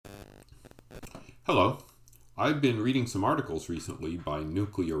Hello. I've been reading some articles recently by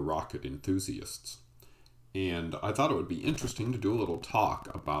nuclear rocket enthusiasts, and I thought it would be interesting to do a little talk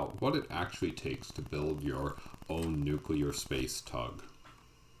about what it actually takes to build your own nuclear space tug.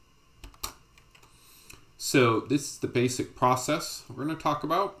 So this is the basic process we're going to talk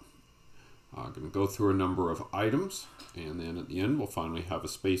about. I'm going to go through a number of items, and then at the end we'll finally have a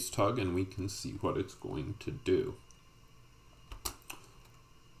space tug and we can see what it's going to do.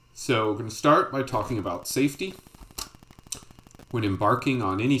 So we're going to start by talking about safety. When embarking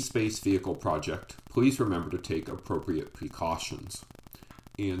on any space vehicle project, please remember to take appropriate precautions.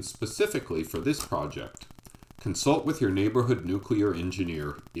 And specifically for this project, consult with your neighborhood nuclear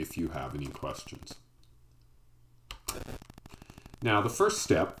engineer if you have any questions. Now, the first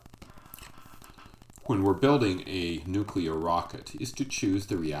step when we're building a nuclear rocket is to choose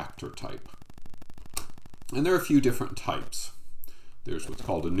the reactor type. And there are a few different types. There's what's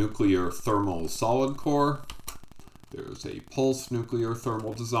called a nuclear thermal solid core. There's a pulse nuclear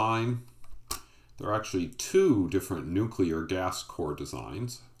thermal design. There are actually two different nuclear gas core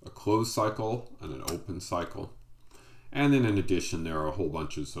designs, a closed cycle and an open cycle. And then in addition, there are a whole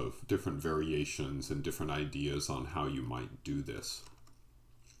bunches of different variations and different ideas on how you might do this.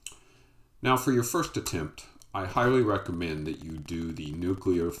 Now for your first attempt, I highly recommend that you do the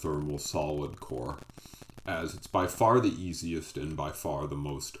nuclear thermal solid core, as it's by far the easiest and by far the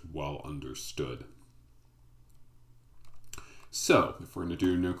most well understood. So, if we're going to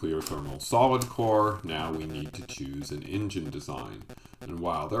do nuclear thermal solid core, now we need to choose an engine design. And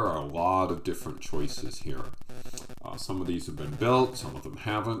wow, there are a lot of different choices here. Some of these have been built, some of them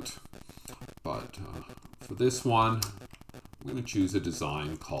haven't. But for this one, I'm going to choose a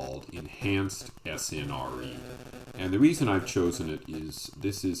design called Enhanced SNRE. And the reason I've chosen it is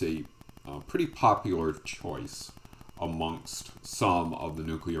this is a pretty popular choice amongst some of the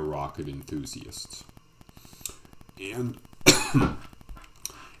nuclear rocket enthusiasts. And,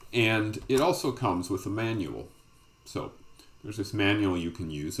 and it also comes with a manual. So there's this manual you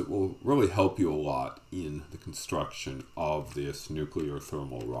can use. It will really help you a lot in the construction of this nuclear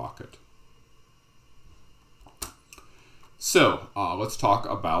thermal rocket. So let's talk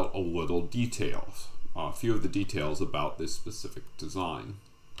about a little details. A few of the details about this specific design.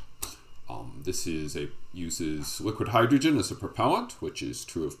 This uses liquid hydrogen as a propellant, which is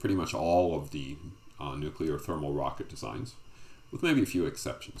true of pretty much all of the nuclear thermal rocket designs, with maybe a few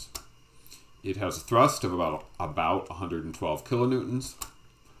exceptions. It has a thrust of about 112 kilonewtons,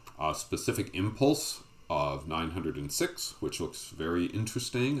 a specific impulse of 906, which looks very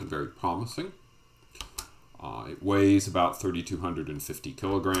interesting and very promising. It weighs about 3,250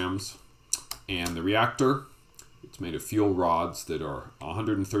 kilograms, and the reactor, it's made of fuel rods that are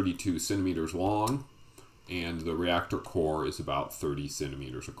 132 centimeters long, and the reactor core is about 30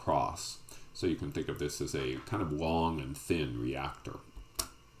 centimeters across. So you can think of this as a kind of long and thin reactor.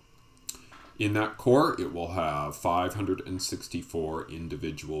 In that core, it will have 564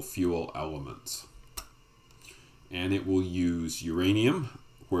 individual fuel elements. And it will use uranium,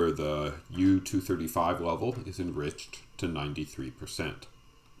 where the U-235 level is enriched to 93%.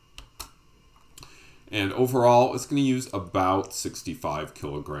 And overall, it's going to use about 65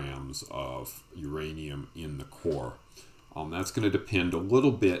 kilograms of uranium in the core. That's going to depend a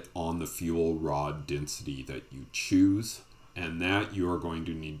little bit on the fuel rod density that you choose, and that you are going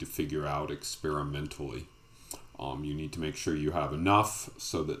to need to figure out experimentally. You need to make sure you have enough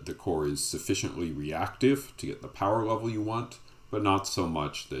so that the core is sufficiently reactive to get the power level you want, but not so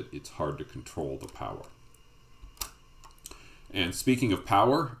much that it's hard to control the power. And speaking of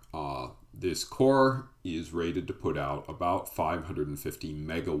power, this core is rated to put out about 550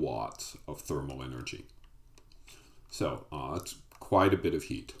 megawatts of thermal energy. So that's quite a bit of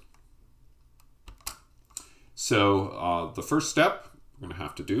heat. So the first step we're going to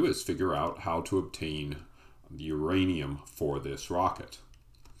have to do is figure out how to obtain the uranium for this rocket.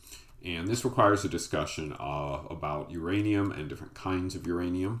 And this requires a discussion about uranium and different kinds of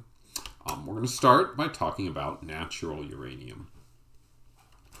uranium. We're going to start by talking about natural uranium.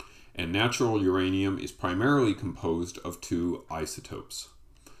 And natural uranium is primarily composed of two isotopes.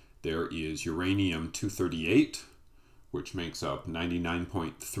 There is uranium-238, which makes up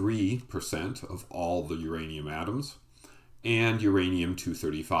 99.3% of all the uranium atoms, and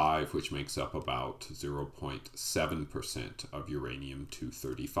uranium-235, which makes up about 0.7% of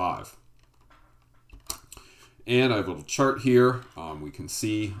uranium-235. And I have a little chart here. We can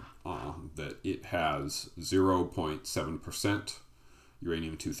see that it has 0.7%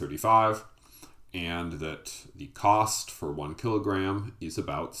 uranium-235, and that the cost for 1 kilogram is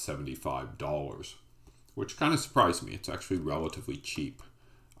about $75, which kind of surprised me. It's actually relatively cheap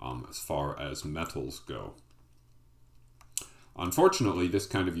as far as metals go. Unfortunately, this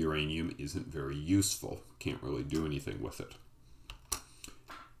kind of uranium isn't very useful. Can't really do anything with it.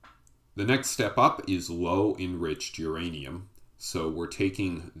 The next step up is low enriched uranium. So we're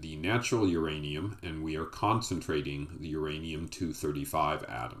taking the natural uranium and we are concentrating the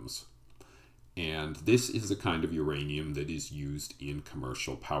uranium-235 atoms. And this is the kind of uranium that is used in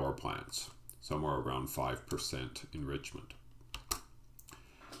commercial power plants, somewhere around 5% enrichment.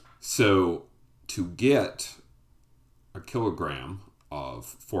 So to get a kilogram of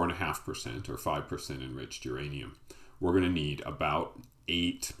 4.5% or 5% enriched uranium, we're going to need about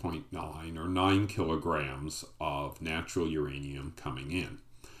 8.9 or 9 kilograms of natural uranium coming in.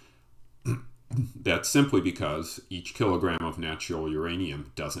 That's simply because each kilogram of natural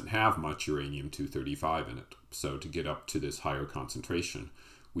uranium doesn't have much uranium-235 in it. So to get up to this higher concentration,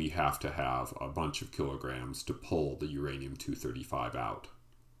 we have to have a bunch of kilograms to pull the uranium-235 out.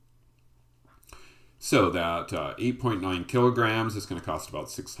 So that 8.9 kilograms is going to cost about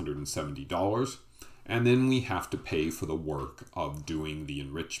 $670. And then we have to pay for the work of doing the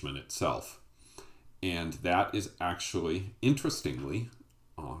enrichment itself. And that is actually, interestingly,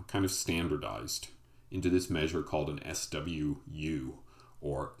 kind of standardized into this measure called an SWU,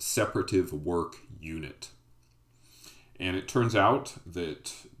 or Separative Work Unit. And it turns out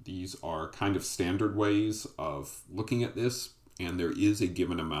that these are kind of standard ways of looking at this, and there is a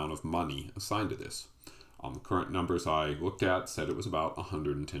given amount of money assigned to this. The current numbers I looked at said it was about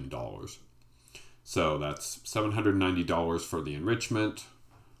 $110. So that's $790 for the enrichment,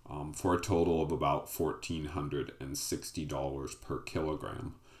 for a total of about $1,460 per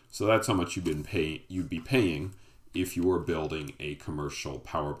kilogram. So that's how much you'd be paying if you were building a commercial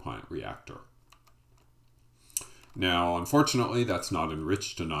power plant reactor. Now, unfortunately, that's not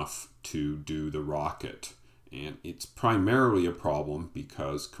enriched enough to do the rocket. And it's primarily a problem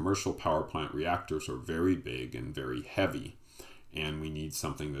because commercial power plant reactors are very big and very heavy. And we need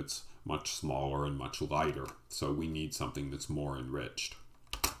something that's much smaller and much lighter. So we need something that's more enriched.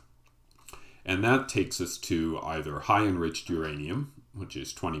 And that takes us to either high enriched uranium, which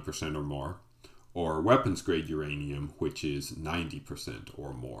is 20% or more, or weapons grade uranium, which is 90%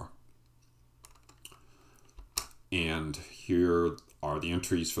 or more. And here are the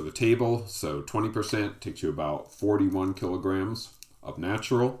entries for the table. So 20% takes you about 41 kilograms of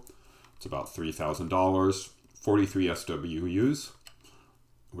natural. It's about $3,000, 43 SWUs,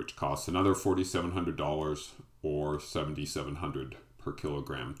 which costs another $4,700 or $7,700 per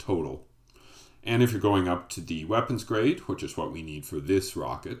kilogram total. And if you're going up to the weapons grade, which is what we need for this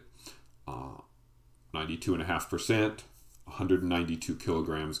rocket, 92.5%, 192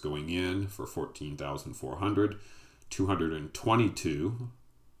 kilograms going in for 14,400, 222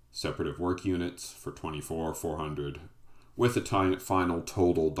 separative work units for 24,400, with a final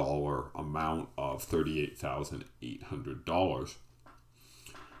total dollar amount of $38,800,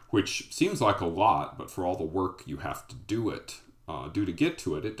 which seems like a lot, but for all the work you have to do to get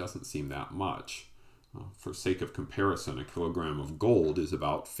to it, it doesn't seem that much. For sake of comparison, a kilogram of gold is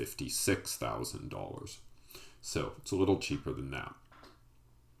about $56,000. So it's a little cheaper than that.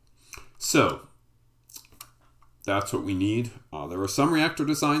 So that's what we need. There are some reactor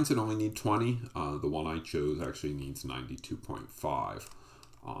designs that only need 20. The one I chose actually needs 92.5.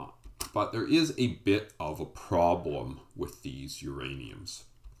 But there is a bit of a problem with these uraniums.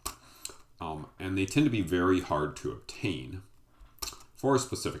 And they tend to be very hard to obtain for a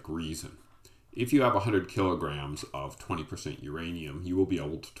specific reason. If you have 100 kilograms of 20% uranium, you will be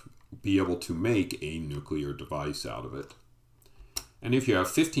able to make a nuclear device out of it. And if you have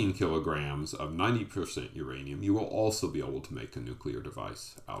 15 kilograms of 90% uranium, you will also be able to make a nuclear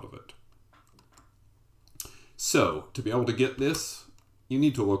device out of it. So, to be able to get this, you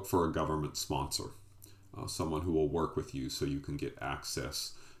need to look for a government sponsor, someone who will work with you so you can get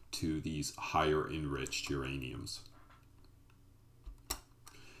access to these higher enriched uraniums.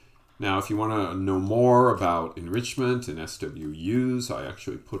 Now, if you want to know more about enrichment and SWUs, I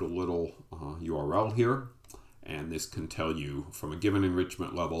actually put a little URL here, and this can tell you from a given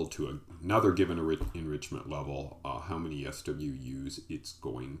enrichment level to another given enrichment level how many SWUs it's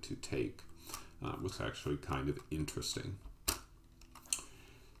going to take. It was actually kind of interesting.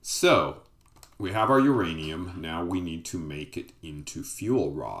 So, we have our uranium. Now we need to make it into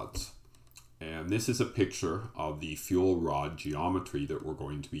fuel rods. And this is a picture of the fuel rod geometry that we're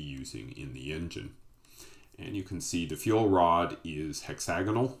going to be using in the engine. And you can see the fuel rod is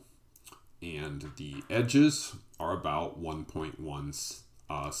hexagonal, and the edges are about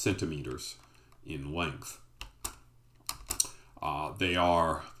 1.1 centimeters in length. They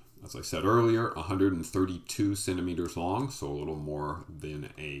are as I said earlier, 132 centimeters long, so a little more than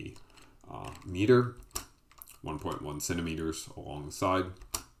a meter, 1.1 centimeters along the side.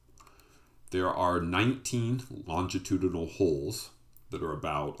 There are 19 longitudinal holes that are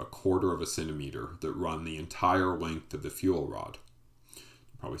about 1/4 of a centimeter that run the entire length of the fuel rod.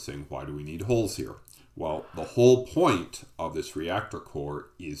 You're probably saying, why do we need holes here? Well, the whole point of this reactor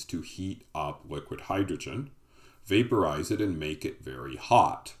core is to heat up liquid hydrogen, vaporize it, and make it very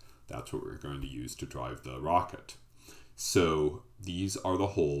hot. That's what we're going to use to drive the rocket. So these are the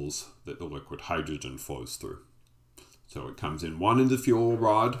holes that the liquid hydrogen flows through. So it comes in one end of the fuel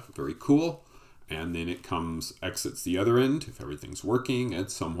rod, very cool, and then it exits the other end, if everything's working, at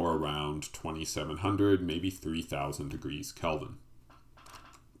somewhere around 2,700, maybe 3,000 degrees Kelvin.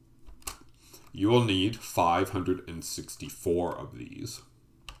 You will need 564 of these.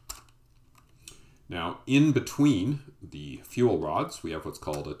 Now, in between the fuel rods, we have what's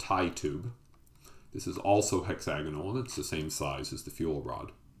called a tie tube. This is also hexagonal, and it's the same size as the fuel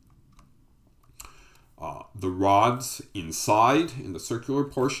rod. The rods inside, in the circular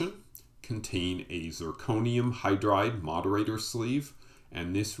portion, contain a zirconium hydride moderator sleeve,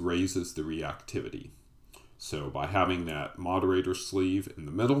 and this raises the reactivity. So by having that moderator sleeve in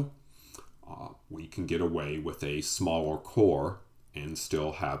the middle, we can get away with a smaller core and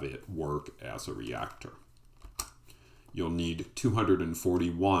still have it work as a reactor. You'll need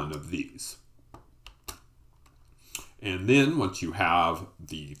 241 of these. And then once you have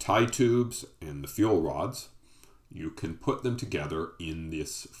the tie tubes and the fuel rods, you can put them together in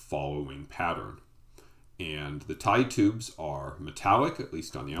this following pattern. And the tie tubes are metallic, at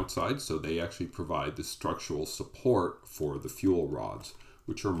least on the outside, so they actually provide the structural support for the fuel rods,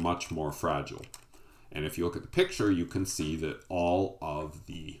 which are much more fragile. And if you look at the picture, you can see that all of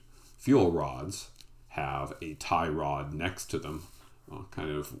the fuel rods have a tie rod next to them,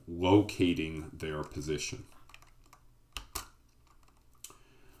 kind of locating their position.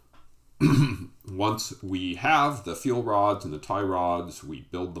 Once we have the fuel rods and the tie rods, we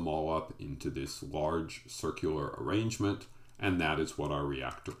build them all up into this large circular arrangement, and that is what our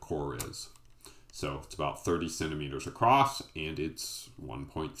reactor core is. So it's about 30 centimeters across, and it's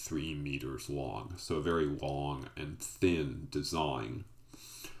 1.3 meters long. So a very long and thin design.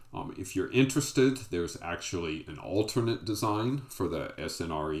 If you're interested, there's actually an alternate design for the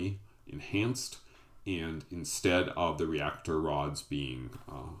SNRE enhanced, and instead of the reactor rods being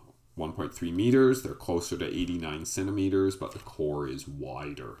 1.3 meters, they're closer to 89 centimeters, but the core is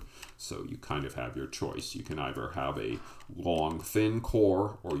wider. So you kind of have your choice. You can either have a long, thin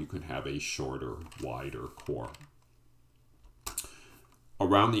core, or you can have a shorter, wider core.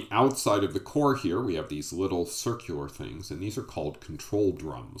 Around the outside of the core here, we have these little circular things, and these are called control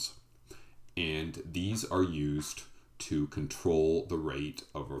drums. And these are used to control the rate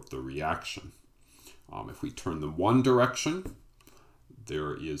of the reaction. If we turn them one direction,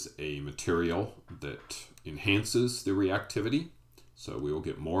 there is a material that enhances the reactivity, so we will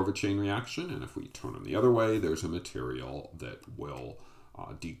get more of a chain reaction. And if we turn them the other way, there's a material that will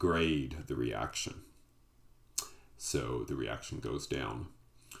degrade the reaction. So the reaction goes down.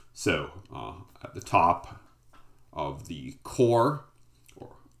 So at the top of the core,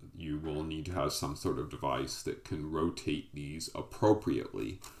 you will need to have some sort of device that can rotate these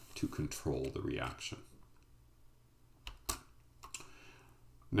appropriately to control the reaction.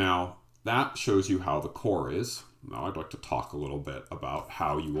 Now, that shows you how the core is. Now, I'd like to talk a little bit about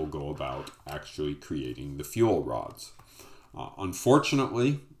how you will go about actually creating the fuel rods.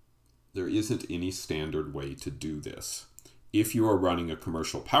 Unfortunately, there isn't any standard way to do this. If you are running a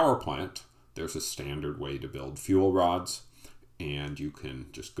commercial power plant, there's a standard way to build fuel rods, and you can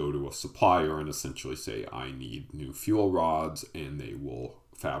just go to a supplier and essentially say, I need new fuel rods, and they will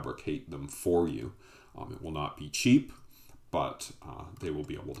fabricate them for you. It will not be cheap, but they will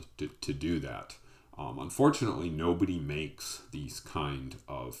be able to do that. Unfortunately, nobody makes these kind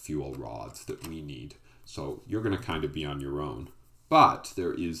of fuel rods that we need, so you're going to kind of be on your own. But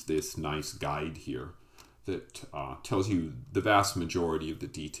there is this nice guide here that tells you the vast majority of the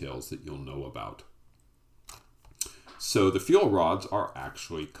details that you'll know about. So the fuel rods are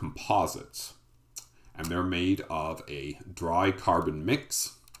actually composites, and they're made of a dry carbon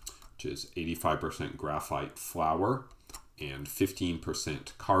mix, which is 85% graphite flour and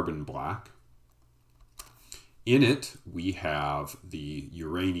 15% carbon black. In it, we have the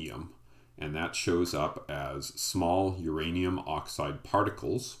uranium, and that shows up as small uranium oxide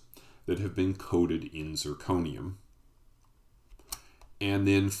particles that have been coated in zirconium. And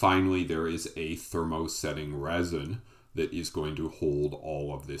then finally, there is a thermosetting resin that is going to hold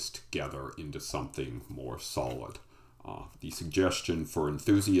all of this together into something more solid. The suggestion for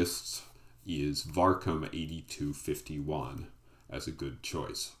enthusiasts is Varcom 8251 as a good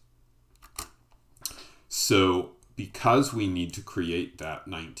choice. So because we need to create that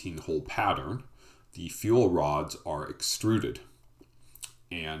 19-hole pattern, the fuel rods are extruded.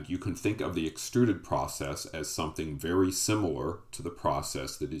 And you can think of the extruded process as something very similar to the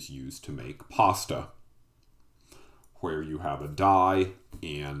process that is used to make pasta, where you have a die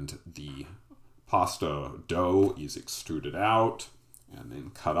and the pasta dough is extruded out and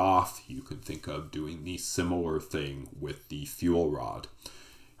then cut off. You can think of doing the similar thing with the fuel rod.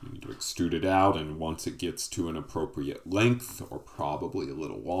 You need to extrude it out, and once it gets to an appropriate length, or probably a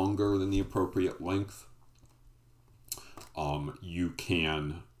little longer than the appropriate length, you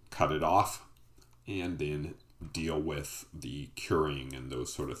can cut it off and then deal with the curing and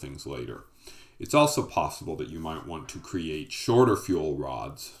those sort of things later. It's also possible that you might want to create shorter fuel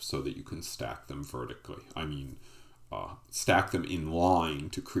rods so that you can stack them vertically. Stack them in line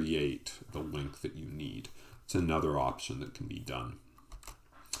to create the length that you need. It's another option that can be done.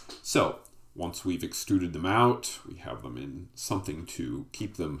 So once we've extruded them out, we have them in something to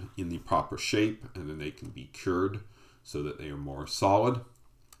keep them in the proper shape, and then they can be cured so that they are more solid.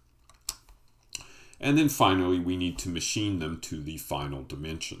 And then finally, we need to machine them to the final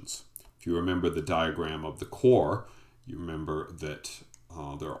dimensions. If you remember the diagram of the core, you remember that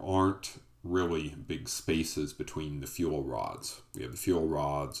there aren't really big spaces between the fuel rods. We have the fuel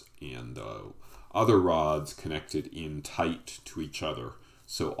rods and the other rods connected in tight to each other.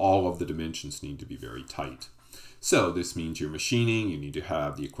 So all of the dimensions need to be very tight. So this means you're machining, you need to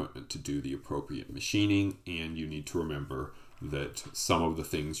have the equipment to do the appropriate machining, and you need to remember that some of the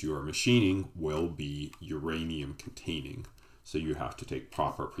things you are machining will be uranium containing. So you have to take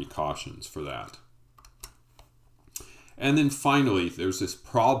proper precautions for that. And then finally, there's this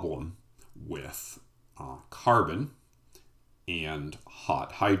problem with carbon and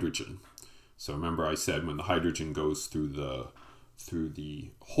hot hydrogen. So remember I said when the hydrogen goes through the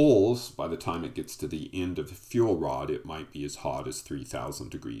holes, by the time it gets to the end of the fuel rod, it might be as hot as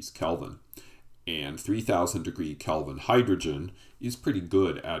 3,000 degrees Kelvin. And 3,000 degree Kelvin hydrogen is pretty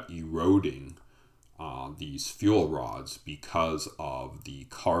good at eroding these fuel rods because of the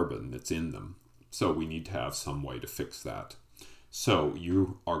carbon that's in them. So we need to have some way to fix that. So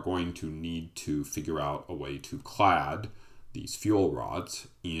you are going to need to figure out a way to clad these fuel rods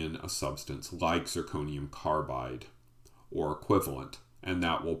in a substance like zirconium carbide or equivalent, and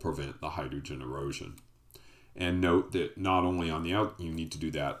that will prevent the hydrogen erosion. And note that not only on the you need to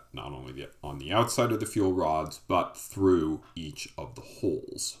do that not only on the outside of the fuel rods, but through each of the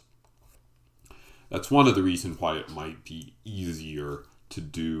holes. That's one of the reasons why it might be easier to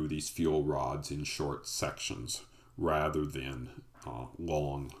do these fuel rods in short sections rather than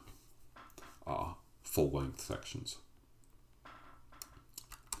long, full-length sections.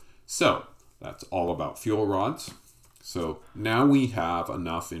 So that's all about fuel rods. So now we have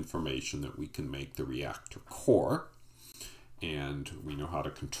enough information that we can make the reactor core, and we know how to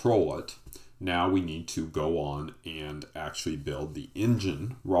control it. Now we need to go on and actually build the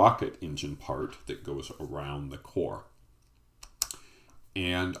engine, rocket engine part that goes around the core.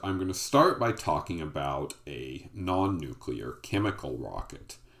 And I'm going to start by talking about a non-nuclear chemical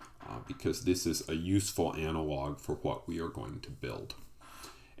rocket, because this is a useful analog for what we are going to build.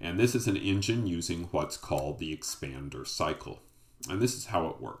 And this is an engine using what's called the expander cycle. And this is how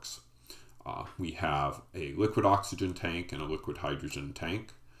it works. We have a liquid oxygen tank and a liquid hydrogen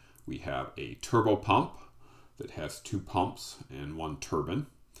tank. We have a turbo pump that has 2 pumps and 1 turbine.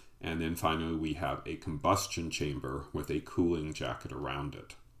 And then finally we have a combustion chamber with a cooling jacket around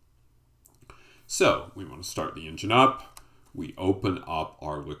it. So we want to start the engine up. We open up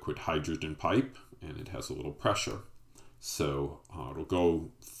our liquid hydrogen pipe, and it has a little pressure. So it'll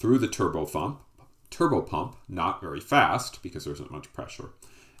go through the turbo pump, not very fast because there isn't much pressure,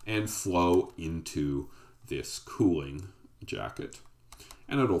 and flow into this cooling jacket.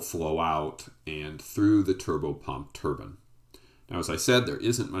 And it'll flow out and through the turbo pump turbine. Now, as I said, there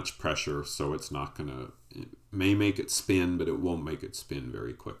isn't much pressure, so it's not it may make it spin, but it won't make it spin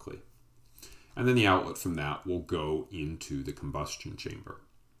very quickly. And then the outlet from that will go into the combustion chamber.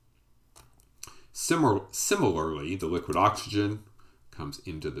 Similarly, the liquid oxygen comes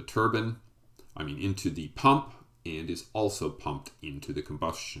into the into the pump, and is also pumped into the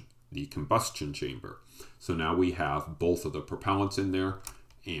combustion chamber. So now we have both of the propellants in there,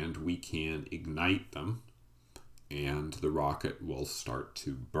 and we can ignite them, and the rocket will start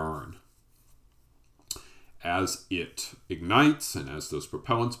to burn. As it ignites and as those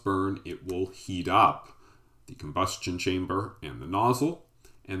propellants burn, it will heat up the combustion chamber and the nozzle,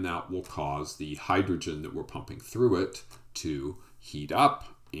 and that will cause the hydrogen that we're pumping through it to heat up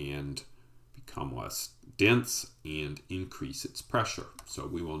and become less dense and increase its pressure. So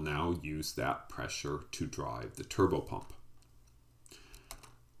we will now use that pressure to drive the turbopump.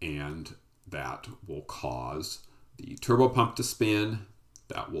 And that will cause the turbopump to spin.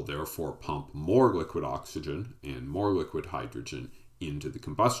 That will therefore pump more liquid oxygen and more liquid hydrogen into the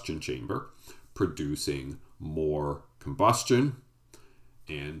combustion chamber, producing more combustion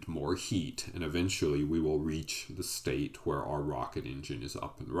and more heat. And eventually we will reach the state where our rocket engine is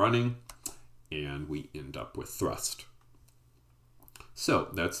up and running and we end up with thrust. So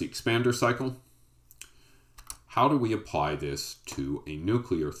that's the expander cycle. How do we apply this to a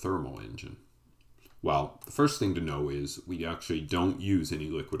nuclear thermal engine? Well, the first thing to know is we actually don't use any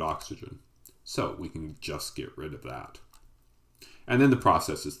liquid oxygen, so we can just get rid of that. And then the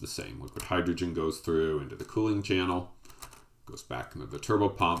process is the same. Liquid hydrogen goes through into the cooling channel, goes back into the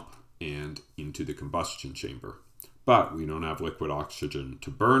turbopump, and into the combustion chamber. But we don't have liquid oxygen to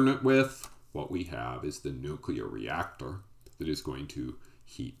burn it with. What we have is the nuclear reactor that is going to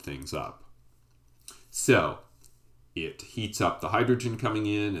heat things up. So it heats up the hydrogen coming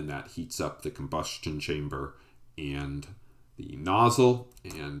in, and that heats up the combustion chamber and the nozzle,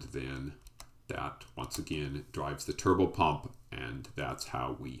 and then that once again drives the turbopump, and that's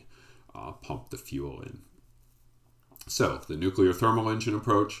how we pump the fuel in. So the nuclear thermal engine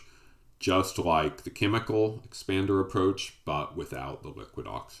approach, just like the chemical expander approach, but without the liquid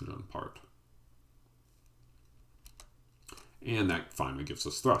oxygen part. And that finally gives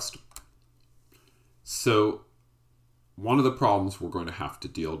us thrust. So one of the problems we're going to have to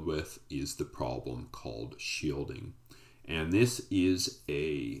deal with is the problem called shielding. And this is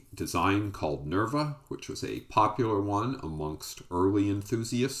a design called NERVA, which was a popular one amongst early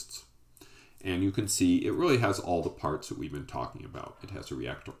enthusiasts. And you can see it really has all the parts that we've been talking about. It has a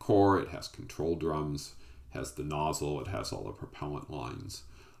reactor core, it has control drums, it has the nozzle, it has all the propellant lines.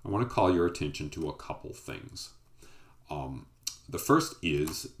 I want to call your attention to a couple things. The first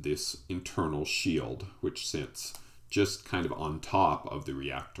is this internal shield, which sits just kind of on top of the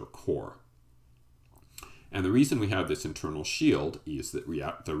reactor core. And the reason we have this internal shield is that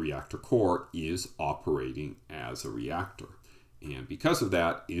the reactor core is operating as a reactor. And because of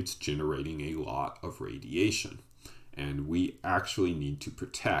that, it's generating a lot of radiation. And we actually need to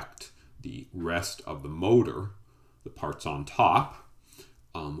protect the rest of the motor, the parts on top,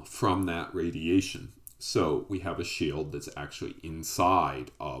 from that radiation. So we have a shield that's actually inside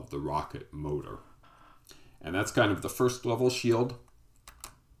of the rocket motor. And that's kind of the first level shield.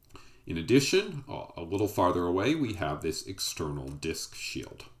 In addition, a little farther away, we have this external disk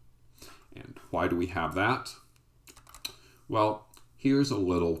shield. And why do we have that? Well, here's a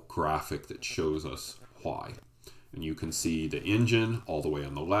little graphic that shows us why. And you can see the engine all the way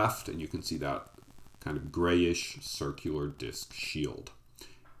on the left, and you can see that kind of grayish circular disk shield.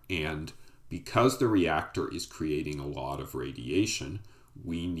 And because the reactor is creating a lot of radiation,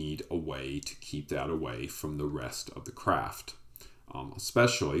 we need a way to keep that away from the rest of the craft.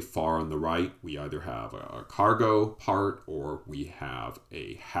 Especially far on the right, we either have a cargo part or we have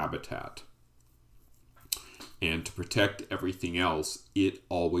a habitat. And to protect everything else, it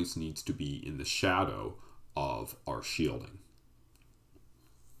always needs to be in the shadow of our shielding.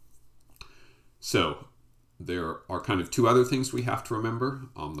 So there are kind of two other things we have to remember.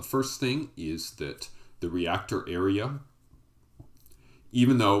 The first thing is that the reactor area,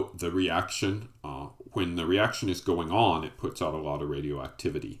 even though the reaction, when the reaction is going on, it puts out a lot of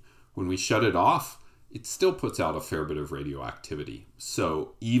radioactivity. When we shut it off, it still puts out a fair bit of radioactivity.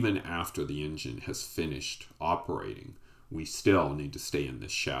 So even after the engine has finished operating, we still need to stay in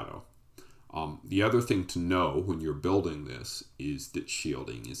this shadow. The other thing to know when you're building this is that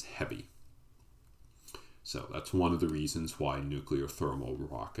shielding is heavy. So that's one of the reasons why nuclear thermal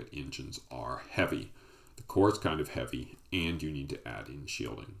rocket engines are heavy. The core is kind of heavy, and you need to add in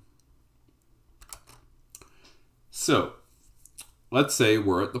shielding. So let's say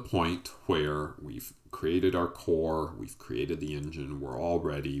we're at the point where we've created our core, we've created the engine, we're all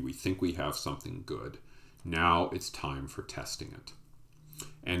ready, we think we have something good. Now it's time for testing it.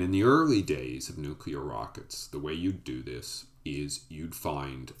 And in the early days of nuclear rockets, the way you'd do this is you'd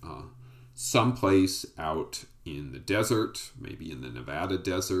find someplace out in the desert, maybe in the Nevada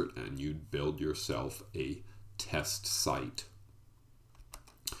desert, and you'd build yourself a test site.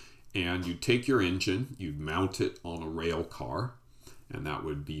 And you'd take your engine, you'd mount it on a rail car, and that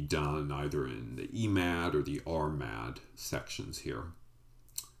would be done either in the EMAD or the RMAD sections here.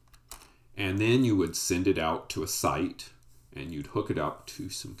 And then you would send it out to a site, and you'd hook it up to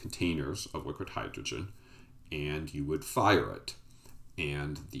some containers of liquid hydrogen, and you would fire it.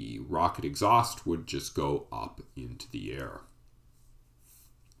 and the rocket exhaust would just go up into the air.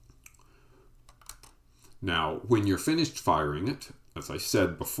 Now, when you're finished firing it, as I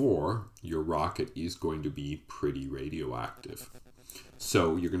said before, your rocket is going to be pretty radioactive.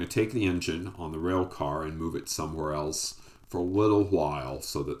 So you're going to take the engine on the rail car and move it somewhere else for a little while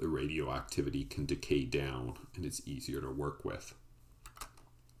so that the radioactivity can decay down and it's easier to work with.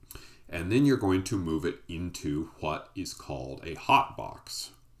 And then you're going to move it into what is called a hot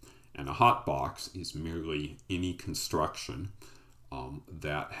box. And a hot box is merely any construction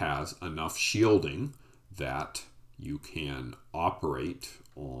that has enough shielding that you can operate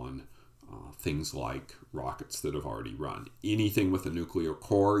on things like rockets that have already run. Anything with a nuclear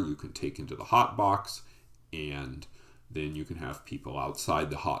core you can take into the hot box, and then you can have people outside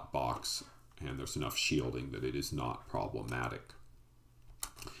the hot box, and there's enough shielding that it is not problematic.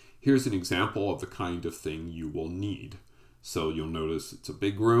 Here's an example of the kind of thing you will need. So you'll notice it's a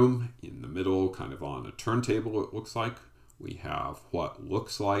big room in the middle, kind of on a turntable it looks like. We have what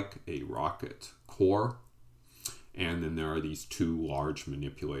looks like a rocket core. And then there are these two large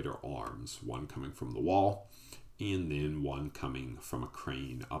manipulator arms, one coming from the wall and then one coming from a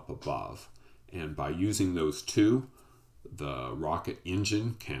crane up above. And by using those two, the rocket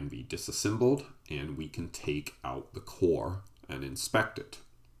engine can be disassembled and we can take out the core and inspect it.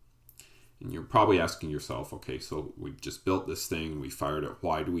 And you're probably asking yourself, okay, so we've just built this thing, we fired it,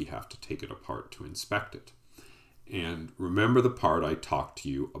 why do we have to take it apart to inspect it? And remember the part I talked to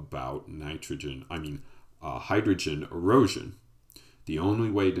you about hydrogen erosion. The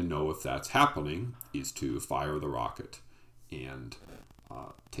only way to know if that's happening is to fire the rocket and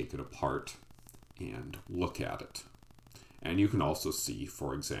take it apart and look at it. And you can also see,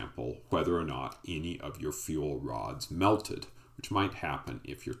 for example, whether or not any of your fuel rods melted, which might happen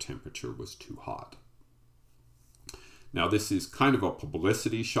if your temperature was too hot. Now this is kind of a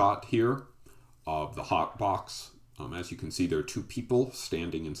publicity shot here of the hot box. As you can see, there are two people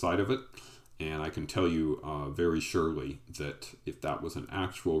standing inside of it. And I can tell you very surely that if that was an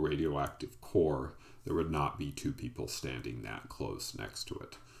actual radioactive core, there would not be two people standing that close next to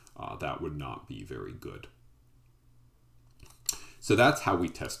it. That would not be very good. So that's how we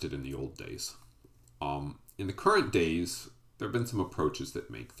tested in the old days. In the current days, there have been some approaches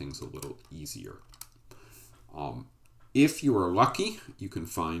that make things a little easier. If you are lucky, you can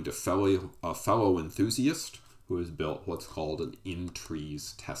find a fellow enthusiast who has built what's called an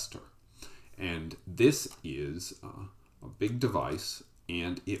in-trees tester. And this is a big device,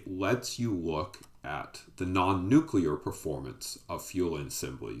 and it lets you look at the non-nuclear performance of fuel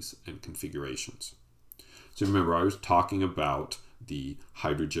assemblies and configurations. So remember, I was talking about the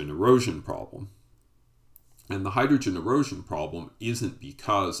hydrogen erosion problem. And the hydrogen erosion problem isn't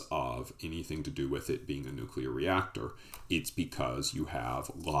because of anything to do with it being a nuclear reactor. It's because you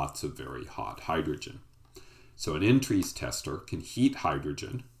have lots of very hot hydrogen. So an in-trees tester can heat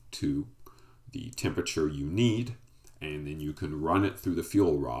hydrogen to the temperature you need, and then you can run it through the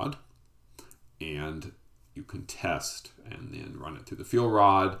fuel rod, and you can test and then run it through the fuel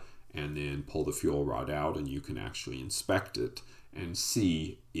rod, and then pull the fuel rod out, and you can actually inspect it and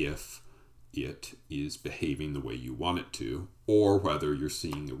see if it is behaving the way you want it to, or whether you're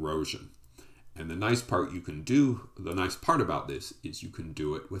seeing erosion. And the nice part about this is you can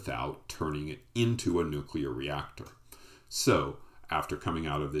do it without turning it into a nuclear reactor. So after coming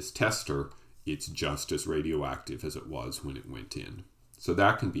out of this tester, it's just as radioactive as it was when it went in. So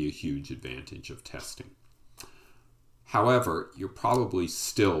that can be a huge advantage of testing. However, you're probably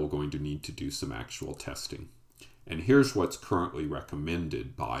still going to need to do some actual testing. And here's what's currently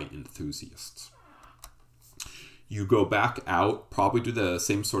recommended by enthusiasts. You go back out, probably to the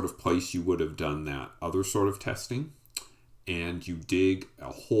same sort of place you would have done that other sort of testing, and you dig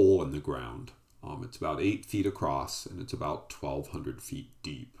a hole in the ground. It's about 8 feet across, and it's about 1,200 feet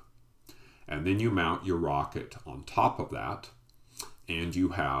deep. And then you mount your rocket on top of that, and you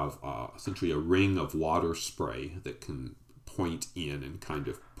have essentially a ring of water spray that can point in and kind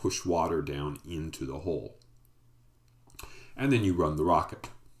of push water down into the hole. And then you run the rocket.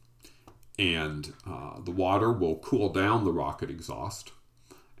 And the water will cool down the rocket exhaust,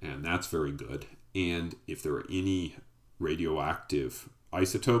 and that's very good. And if there are any radioactive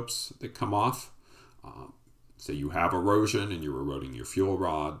isotopes that come off, say you have erosion and you're eroding your fuel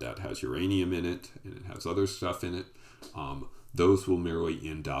rod that has uranium in it and it has other stuff in it, those will merely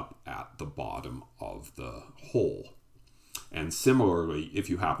end up at the bottom of the hole. And similarly, if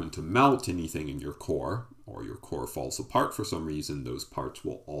you happen to melt anything in your core, or your core falls apart for some reason, those parts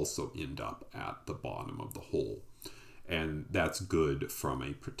will also end up at the bottom of the hole. And that's good from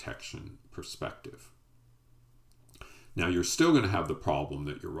a protection perspective. Now you're still going to have the problem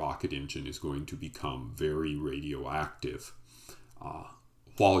that your rocket engine is going to become very radioactive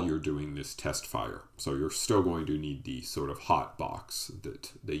while you're doing this test fire. So you're still going to need the sort of hot box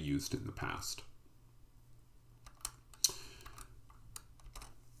that they used in the past.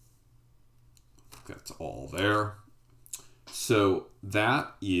 That's all there. So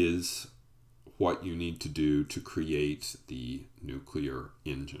that is what you need to do to create the nuclear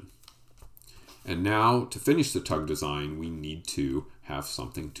engine. And now, to finish the tug design, we need to have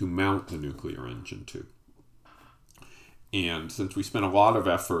something to mount the nuclear engine to. And since we spent a lot of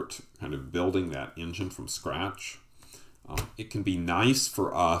effort kind of building that engine from scratch, it can be nice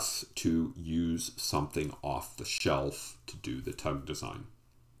for us to use something off the shelf to do the tug design.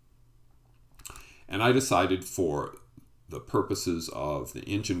 And I decided for the purposes of the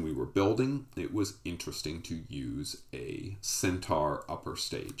engine we were building, it was interesting to use a Centaur upper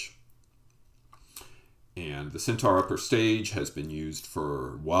stage. And the Centaur upper stage has been used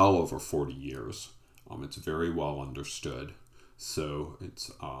for well over 40 years. It's very well understood. So it's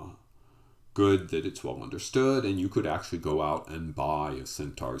good that it's well understood, and you could actually go out and buy a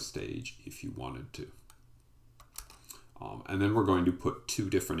Centaur stage if you wanted to. And then we're going to put two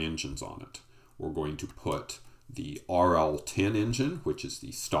different engines on it. We're going to put the RL-10 engine, which is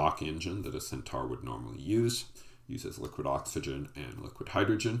the stock engine that a Centaur would normally use, uses liquid oxygen and liquid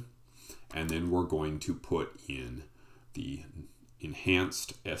hydrogen. And then we're going to put in the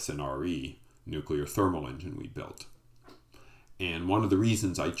enhanced SNRE nuclear thermal engine we built. And one of the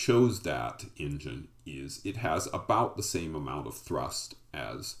reasons I chose that engine is it has about the same amount of thrust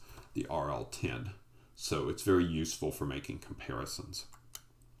as the RL-10. So it's very useful for making comparisons.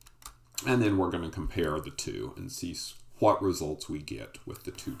 And then we're going to compare the two and see what results we get with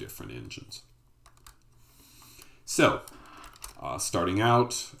the two different engines. So, starting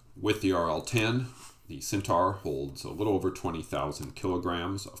out with the RL-10, the Centaur holds a little over 20,000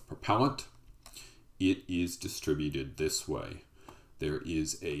 kilograms of propellant. It is distributed this way. There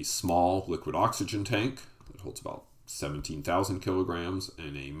is a small liquid oxygen tank that holds about 17,000 kilograms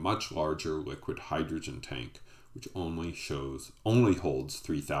and a much larger liquid hydrogen tank which only holds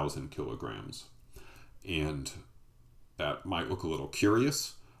 3,000 kilograms. And that might look a little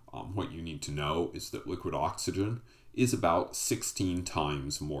curious. What you need to know is that liquid oxygen is about 16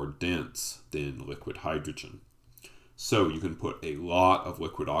 times more dense than liquid hydrogen. So you can put a lot of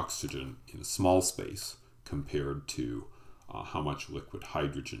liquid oxygen in a small space compared to how much liquid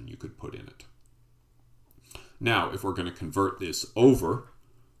hydrogen you could put in it. Now, if we're going to convert this over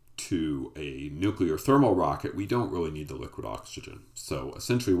to a nuclear thermal rocket, we don't really need the liquid oxygen. So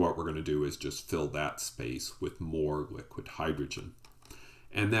essentially what we're going to do is just fill that space with more liquid hydrogen.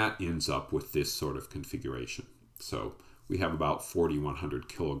 And that ends up with this sort of configuration. So we have about 4,100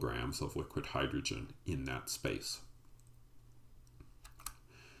 kilograms of liquid hydrogen in that space.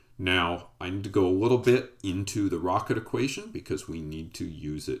 Now, I need to go a little bit into the rocket equation because we need to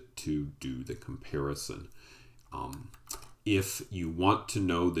use it to do the comparison. If you want to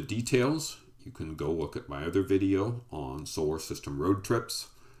know the details, you can go look at my other video on solar system road trips,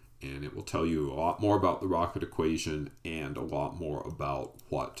 and it will tell you a lot more about the rocket equation and a lot more about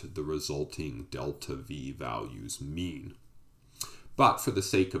what the resulting delta V values mean. But for the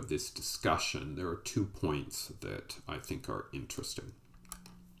sake of this discussion, there are 2 points that I think are interesting.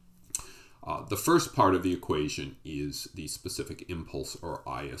 The first part of the equation is the specific impulse, or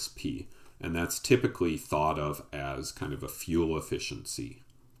ISP. And that's typically thought of as kind of a fuel efficiency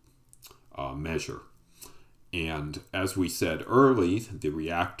measure. And as we said early, the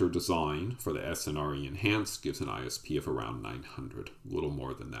reactor design for the SNRE Enhanced gives an ISP of around 900, a little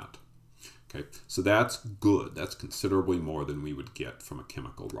more than that. Okay, so that's good. That's considerably more than we would get from a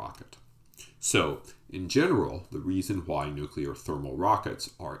chemical rocket. So, in general, the reason why nuclear thermal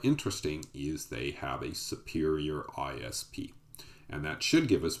rockets are interesting is they have a superior ISP. And that should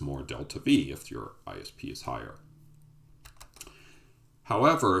give us more delta V if your ISP is higher.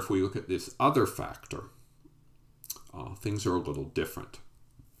 However, if we look at this other factor, things are a little different.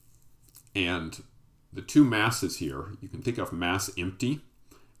 And the two masses here, you can think of mass empty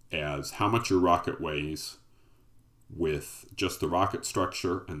as how much your rocket weighs with just the rocket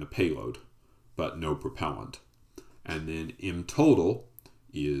structure and the payload, but no propellant. And then M total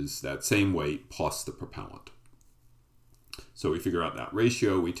is that same weight plus the propellant. So we figure out that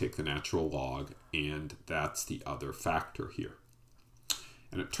ratio, we take the natural log, and that's the other factor here.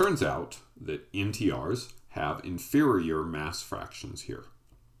 And it turns out that NTRs have inferior mass fractions here.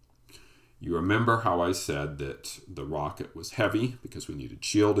 You remember how I said that the rocket was heavy because we needed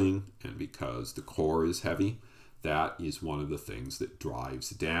shielding and because the core is heavy? That is one of the things that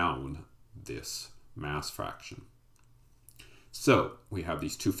drives down this mass fraction. So we have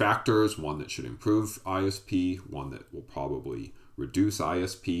these two factors, one that should improve ISP, one that will probably reduce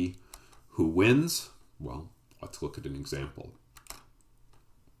ISP. Who wins? Well, let's look at an example.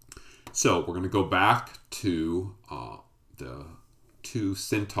 So we're going to go back to the two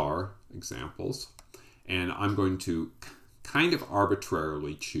SNRE examples, and I'm going to kind of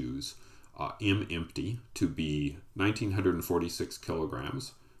arbitrarily choose M empty to be 1946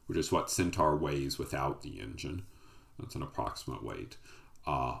 kilograms, which is what SNRE weighs without the engine. That's an approximate weight,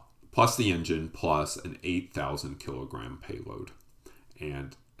 plus the engine, plus an 8,000 kilogram payload.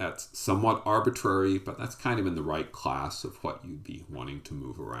 And that's somewhat arbitrary, but that's kind of in the right class of what you'd be wanting to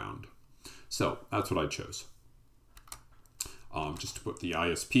move around. So that's what I chose. Just to put the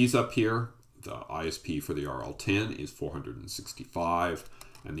ISPs up here, the ISP for the RL10 is 465,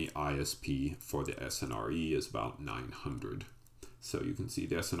 and the ISP for the SNRE is about 900. So you can see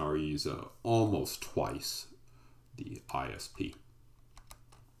the SNRE is almost twice the ISP.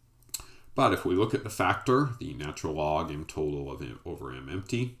 But if we look at the factor, the natural log M total of M over M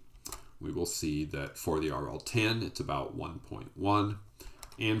empty, we will see that for the RL10 it's about 1.1,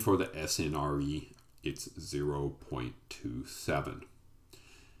 and for the SNRE it's 0.27.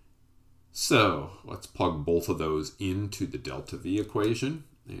 So let's plug both of those into the delta V equation,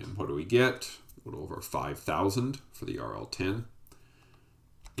 and what do we get? A little over 5,000 for the RL10,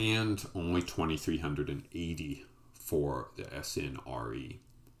 and only 2,380 for the SNRE.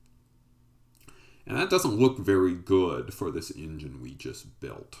 And that doesn't look very good for this engine we just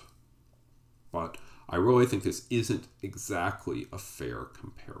built. But I really think this isn't exactly a fair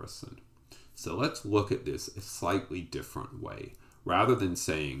comparison. So let's look at this a slightly different way. Rather than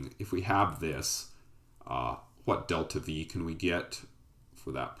saying, if we have this, what delta V can we get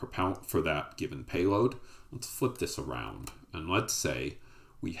for that given payload? Let's flip this around. And let's say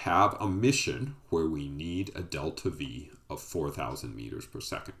we have a mission where we need a delta V of 4,000 meters per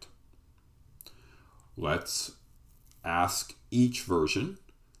second. Let's ask each version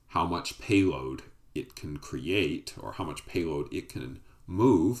how much payload it can create, or how much payload it can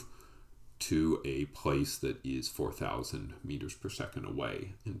move to a place that is 4,000 meters per second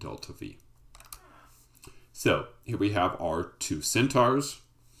away in delta V. So here we have our two SNREs.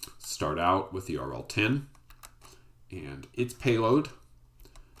 Start out with the RL10, and its payload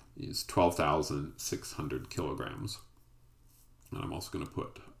is 12,600 kilograms. And I'm also going to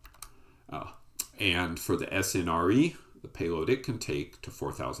put, and for the SNRE, the payload it can take to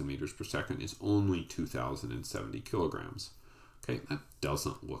 4,000 meters per second is only 2,070 kilograms. Okay, that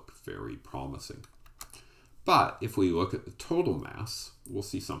doesn't look very promising. But if we look at the total mass, we'll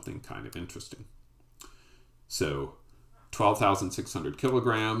see something kind of interesting. So 12,600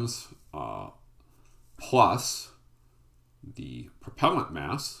 kilograms plus the propellant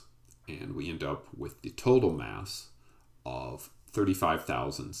mass, and we end up with the total mass of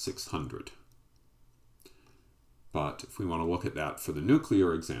 35,600. But if we want to look at that for the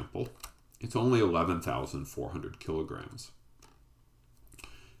nuclear example, it's only 11,400 kilograms.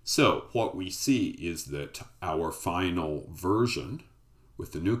 So what we see is that our final version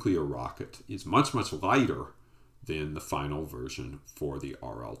with the nuclear rocket is much, much lighter than the final version for the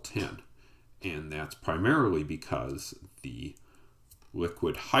RL10. And that's primarily because the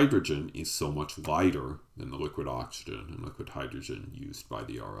liquid hydrogen is so much lighter than the liquid oxygen and liquid hydrogen used by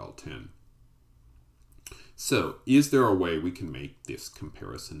the RL10. So, is there a way we can make this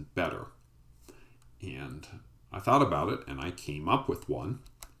comparison better? And I thought about it and I came up with one.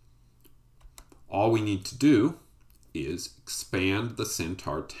 All we need to do is expand the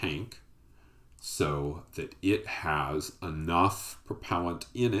SNRE tank so that it has enough propellant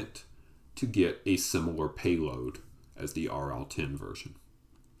in it to get a similar payload as the RL10 version.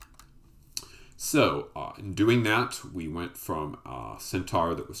 So in doing that, we went from a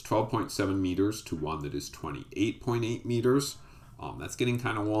SNRE that was 12.7 meters to one that is 28.8 meters. That's getting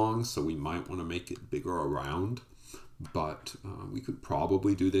kind of long, so we might want to make it bigger around. But we could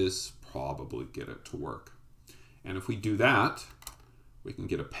probably do this, probably get it to work. And if we do that, we can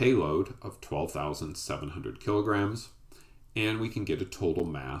get a payload of 12,700 kilograms, and we can get a total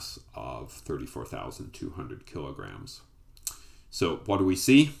mass of 34,200 kilograms. So what do we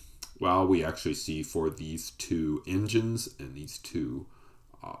see? Well, we actually see for these two engines and these two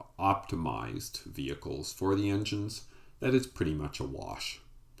optimized vehicles for the engines that it's pretty much a wash.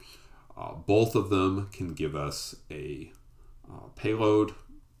 Both of them can give us a payload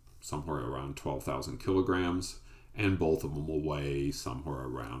somewhere around 12,000 kilograms, and both of them will weigh somewhere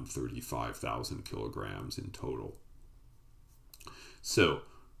around 35,000 kilograms in total. So,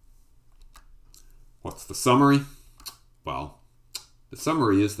 what's the summary? Well, The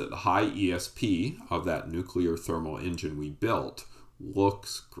summary is that the high ESP of that nuclear thermal engine we built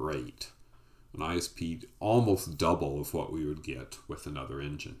looks great. An ISP almost double of what we would get with another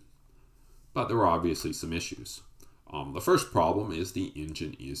engine. But there are obviously some issues. The first problem is the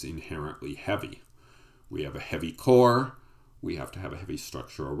engine is inherently heavy. We have a heavy core, we have to have a heavy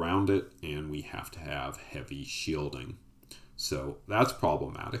structure around it, and we have to have heavy shielding. So that's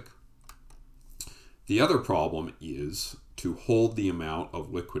problematic. The other problem is to hold the amount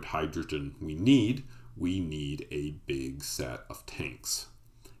of liquid hydrogen we need a big set of tanks.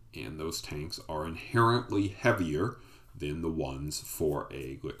 And those tanks are inherently heavier than the ones for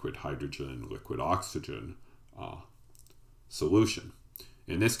a liquid hydrogen, liquid oxygen solution.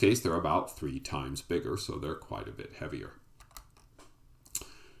 In this case, they're about 3 times bigger, so they're quite a bit heavier.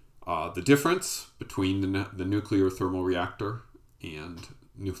 The difference between the nuclear thermal reactor and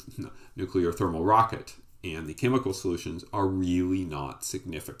nuclear thermal rocket and the chemical solutions are really not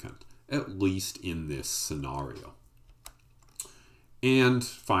significant, at least in this scenario. And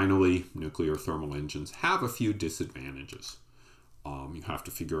finally, nuclear thermal engines have a few disadvantages. You have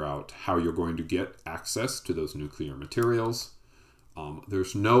to figure out how you're going to get access to those nuclear materials.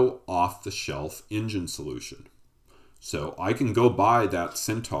 There's no off-the-shelf engine solution. So I can go buy that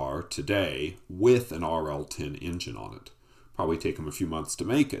Centaur today with an RL-10 engine on it. Probably take them a few months to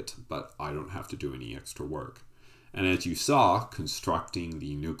make it, but I don't have to do any extra work. And as you saw, constructing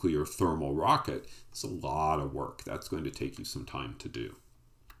the nuclear thermal rocket is a lot of work. That's going to take you some time to do.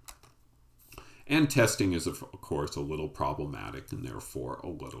 And testing is, of course, a little problematic and therefore a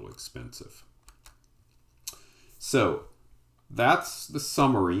little expensive. So that's the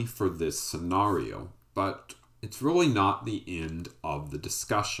summary for this scenario, but it's really not the end of the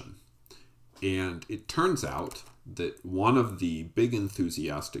discussion. And it turns out that one of the big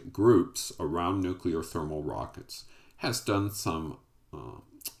enthusiastic groups around nuclear thermal rockets has done some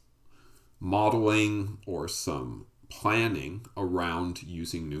modeling or some planning around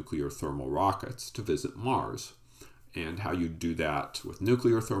using nuclear thermal rockets to visit Mars, and how you do that with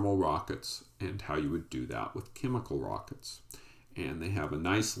nuclear thermal rockets and how you would do that with chemical rockets. And they have a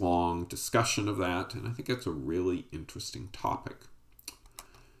nice long discussion of that, and I think it's a really interesting topic.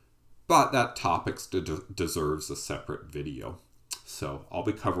 But that topic deserves a separate video, so I'll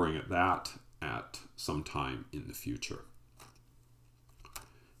be covering that at some time in the future.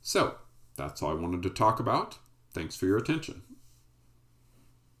 So that's all I wanted to talk about. Thanks for your attention.